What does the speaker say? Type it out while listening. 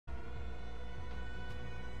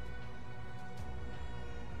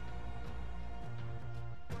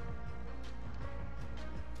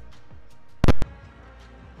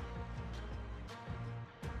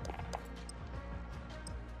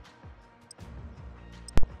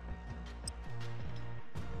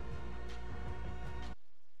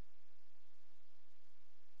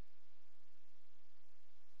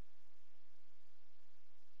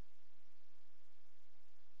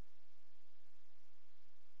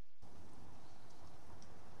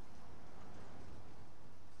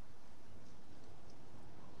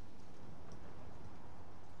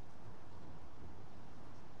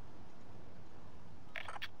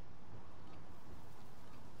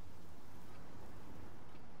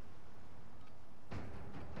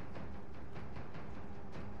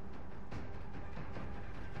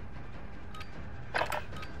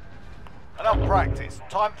practice.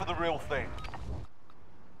 Time for the real thing.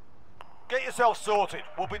 Get yourself sorted.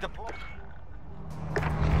 We'll be deployed.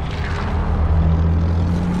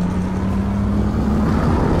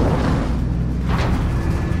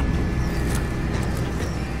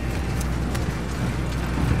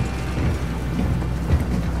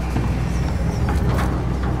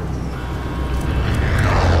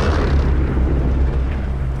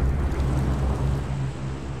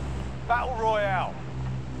 Battle Royale.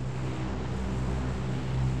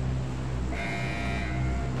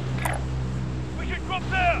 We should drop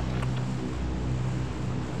there.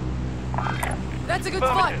 That's a good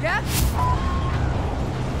spot, yeah?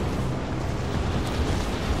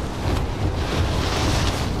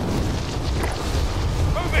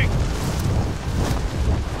 Moving.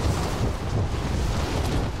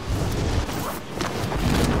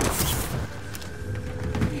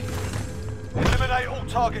 Eliminate all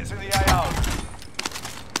targets in the AO.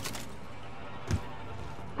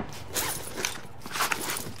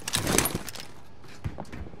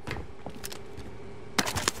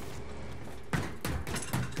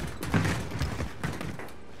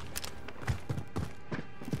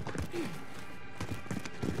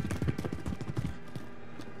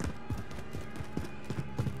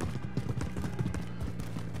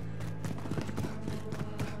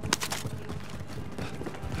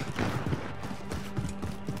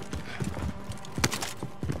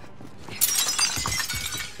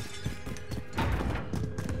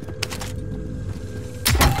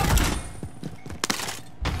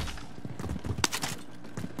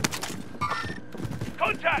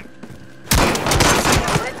 Contact!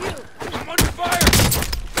 I'm under fire!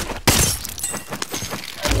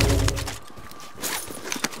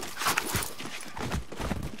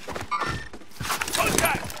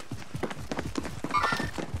 Contact!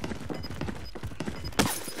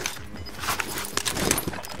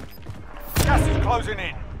 Gas is closing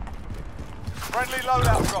in. Friendly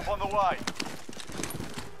loadout drop on the way.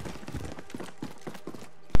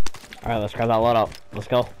 Alright, let's grab that load up. Let's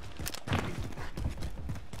go.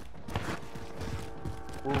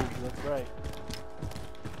 Ooh, that's right.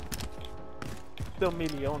 Still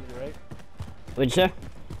melee only, right? What'd you say?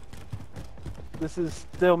 This is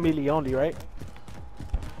still melee only, right?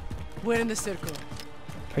 We're in the circle.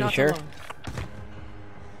 Pretty Not sure. alone.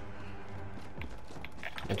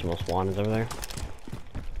 Multiple spawn is over there.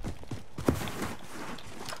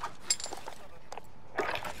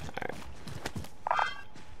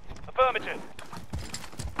 Affirmative.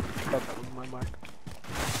 That was my mark.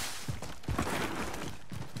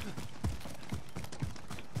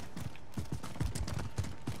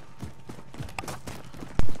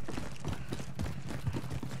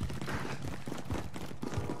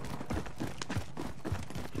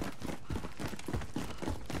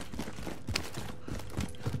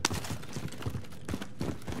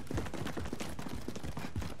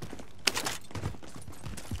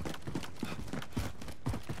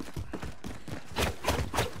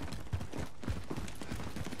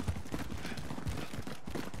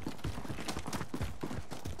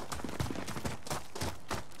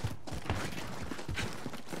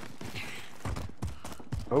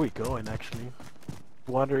 Where are we going, actually?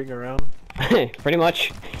 Wandering around? Pretty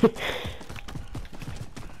much.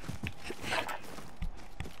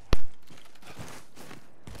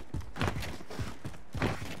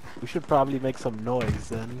 We should probably make some noise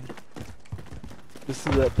then. Just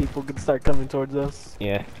so that people can start coming towards us.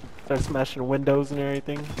 Yeah. Start smashing windows and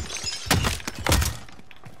everything.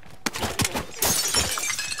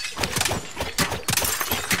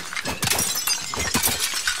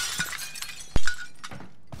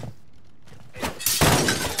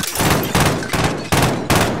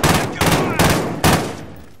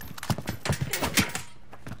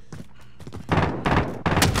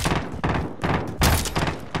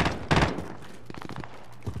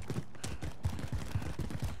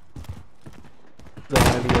 The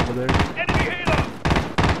enemy over there. Enemy helo!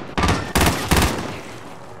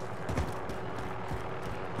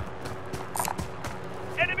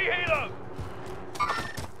 Enemy helo!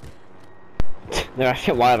 There are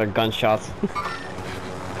actually a lot of gunshots.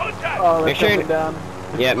 Contact! Oh, they're Make sure coming you- down.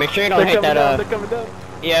 Yeah, make sure you don't They're hit coming that, down, they're coming down.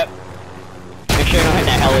 Yep. Make sure you don't hit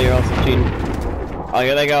that heli or else it's cheating. Oh,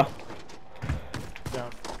 here they go. Down.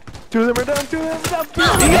 Two of them are down, two of them are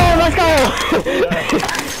down. Let's go!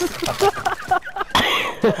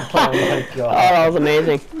 Oh my god. Oh, that was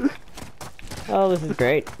amazing. Oh, this is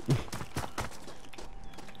great.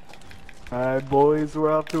 Alright, boys,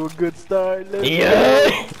 we're off to a good start. Let's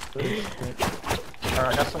Yeah! go.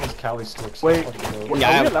 I got someone's Cali sticks. Wait,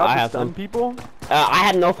 Yeah, are we allowed I to have stun them. people? I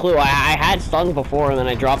had no clue. I had stuns before and then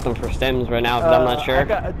I dropped them for stems right now because I'm not sure. I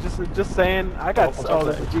got, just saying, I got, Oh,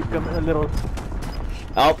 there's a Jeep coming, a little,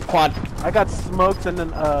 Oh, quad. I got smokes and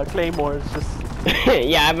then, claymores, just.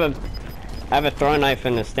 Yeah, I have a throwing knife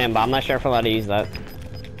and a stem, but I'm not sure if I'm allowed to use that.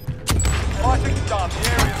 Fighting's done. The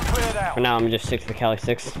area's cleared out. For now, I'm just 6 to Cali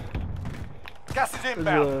 6. Gas is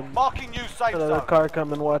inbound. Marking new safe Another zone. car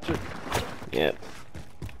come and watch it. Yep.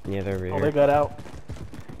 Yeah, they're over Oh, here. they got out.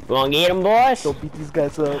 You wanna get him, boys? Go beat these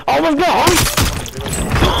guys up. Oh, let's go!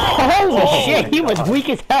 Holy shit, he was weak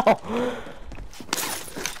as hell!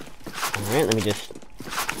 Alright, let me just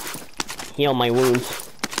heal my wounds.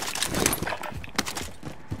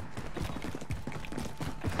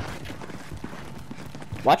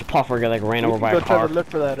 Watch Puffer get like ran over by a Go try car. to look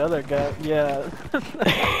for that other guy. Yeah.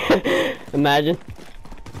 Imagine.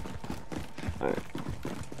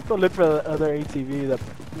 Go look for the other ATV that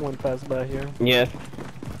went past by here. Yeah.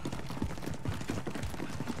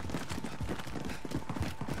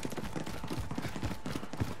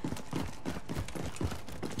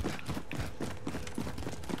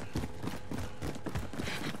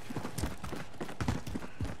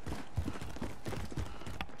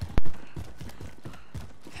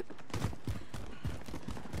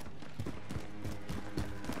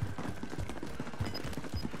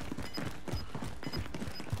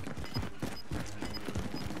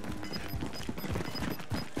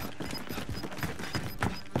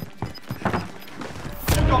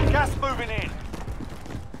 You've got gas moving in.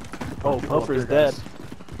 Oh, Puffer's dead.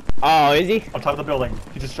 Oh, is he? On top of the building.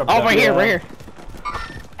 He just jumped Oh, down. right here, right here.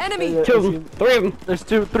 Enemy! Yeah. 2 of them, 3 of them. There's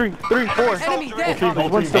 2, 3, 4. Enemy dead! Team, whole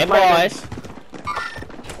One's team. Hey, still fighting. boys.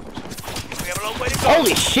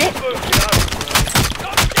 Holy shit!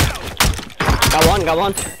 Got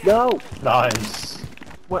one. Go! Nice.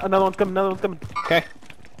 What, another one's coming, Okay.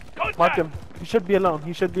 Mark him. He should be alone, Oh,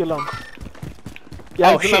 he's shit,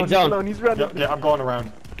 alone, zone. he's running. Yep, yeah, I'm going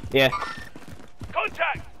around. Yeah.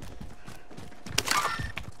 Contact.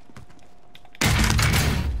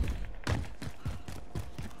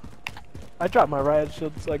 I dropped my riot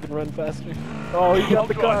shield so I can run faster. Oh, he got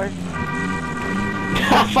the car. Fucking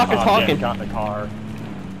Yeah, talking. got in the car.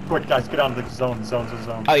 Quick, guys, get out of the zone. Zone's a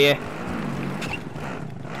zone. Oh, yeah.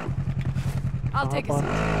 I'll take a on. seat.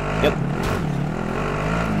 Yep.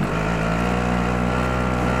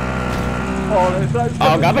 Oh, there's guys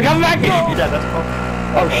Oh, got me coming back! Yeah, that's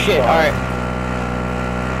perfect. Oh, shit, alright.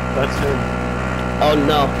 That's him. Oh,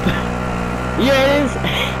 no. Yeah, it is!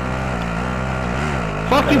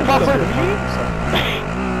 Fuck you, Puffer!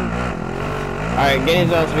 Alright, get in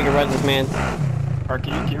zone so we can run this man. Or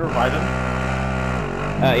can you revive him?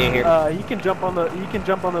 Yeah, here. he can jump on the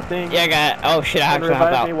thing. Yeah, I got it. Oh, shit, I And have to help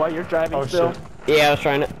revive me out. while you're driving Oh, still. shit. Yeah, I was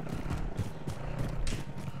trying to.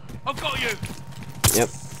 I've got you. Yep.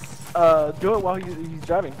 Do it while he's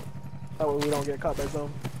driving. That way we don't get caught by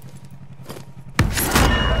zone.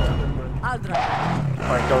 I'll drive.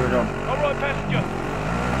 Alright, go. All right, passenger.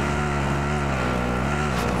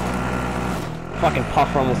 Fucking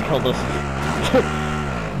Puffer almost killed us.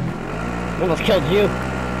 He almost killed you.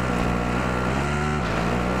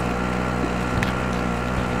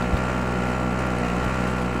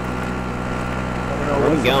 Where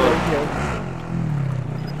are we going?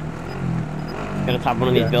 Gonna top one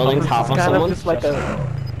of these buildings, hop on Kind of someone. just like a.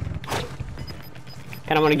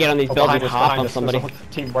 Kinda wanna get on these Oh, buildings, behind us, hop behind on us. somebody. There's a whole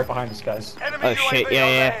team right behind us, guys. Enemy Oh, shit, UAV yeah,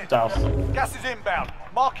 yeah. overhead. South. Gas is inbound.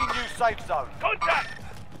 Marking new safe zone. Contact.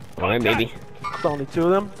 Alright, baby. It's only 2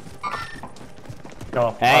 of them.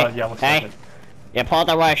 Go. Hey, Yeah, looks hey. like it. Yeah, pull out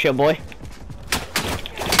that riot shield, boy.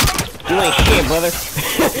 You ain't shit, brother.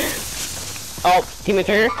 Oh, teammates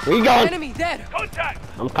are here. Where you going? Enemy dead! Contact.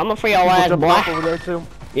 I'm coming for your People ass, jumping off boy. over there too.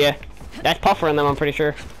 Yeah. That's Puffer in them, I'm pretty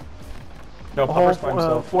sure. No, A whole Puffer's by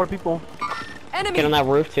himself. 4 people. Enemy! Get on that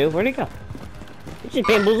roof, too. Where'd he go? He just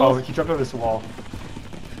bamboozled. Oh, he jumped over this wall.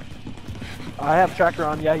 I have tracker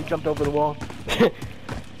on. Yeah, he jumped over the wall.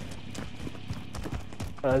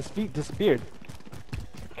 His feet disappeared.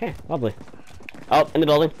 Okay, lovely. Oh, in the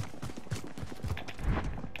building.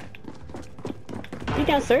 He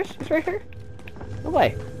downstairs? He's right here. No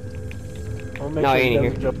way. I'll make No, sure he he ain't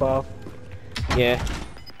doesn't jump off. Yeah.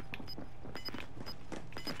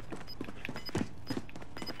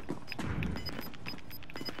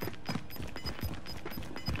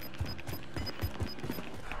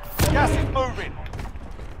 Gas is moving.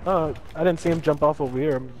 Oh, I didn't see him jump off over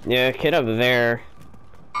here. Yeah, kid up there.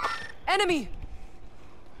 Enemy!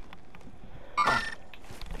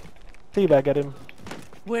 Teabag at him.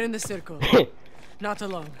 We're in the circle. Not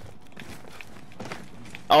alone.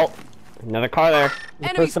 Oh, another car there. The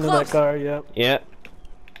Enemies person in close! that car, yeah. Yeah.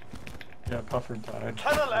 Yeah, Puffer died.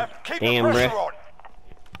 10 are left. Keep Damn, the pressure bruh. on.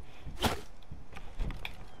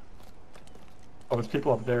 Oh, there's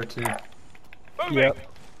people up there too. Moving. Yep.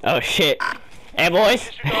 Oh shit. Hey boys.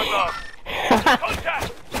 Disregard last.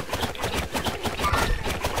 Contact.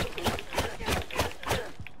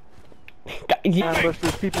 Ambush,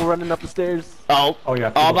 there's people running up the stairs. Oh. Oh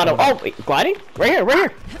yeah. Oh, people about to. coming. Oh, wait, gliding? Right here, right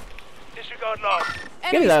here. Disregard last.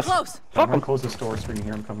 Give me Enemies that. close. I'm gonna close this door so we can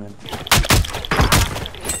hear him come in.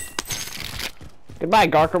 Goodbye,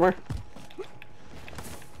 Garkamer.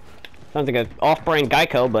 Sounds like an off-brand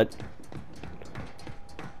Geico, but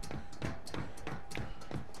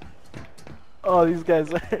Oh, these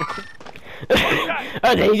guys are.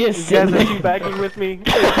 oh, they just These guys sitting are there. teabagging with me.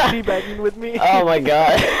 They're teabagging with me. Oh my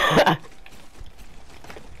god.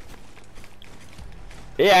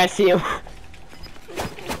 Yeah, I see him.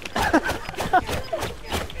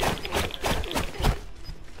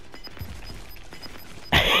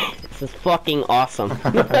 This is fucking awesome.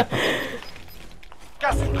 Gas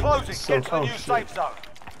is closing. So Get to the new close, safe zone.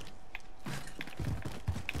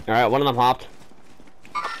 Alright, one of them hopped.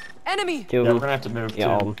 Enemy. Two of Yeah, we're them. gonna have to move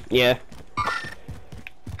Yeah, too. yeah.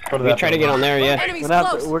 Go to We that try to get building. on there, yeah. Enemies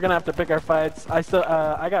close. We're gonna have to pick our fights. I still,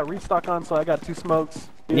 I got restock on, so I got 2 smokes.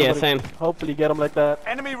 Be Yeah, able to same. Hopefully get them like that.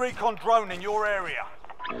 Enemy recon drone in your area.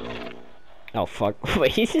 Oh fuck.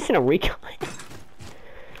 Wait, he's just in a recon.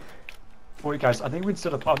 Wait, guys, I think we'd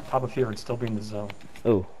sit up on top of here and still be in the zone.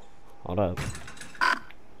 Ooh. Hold up. I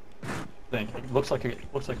think it looks like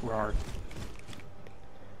we are.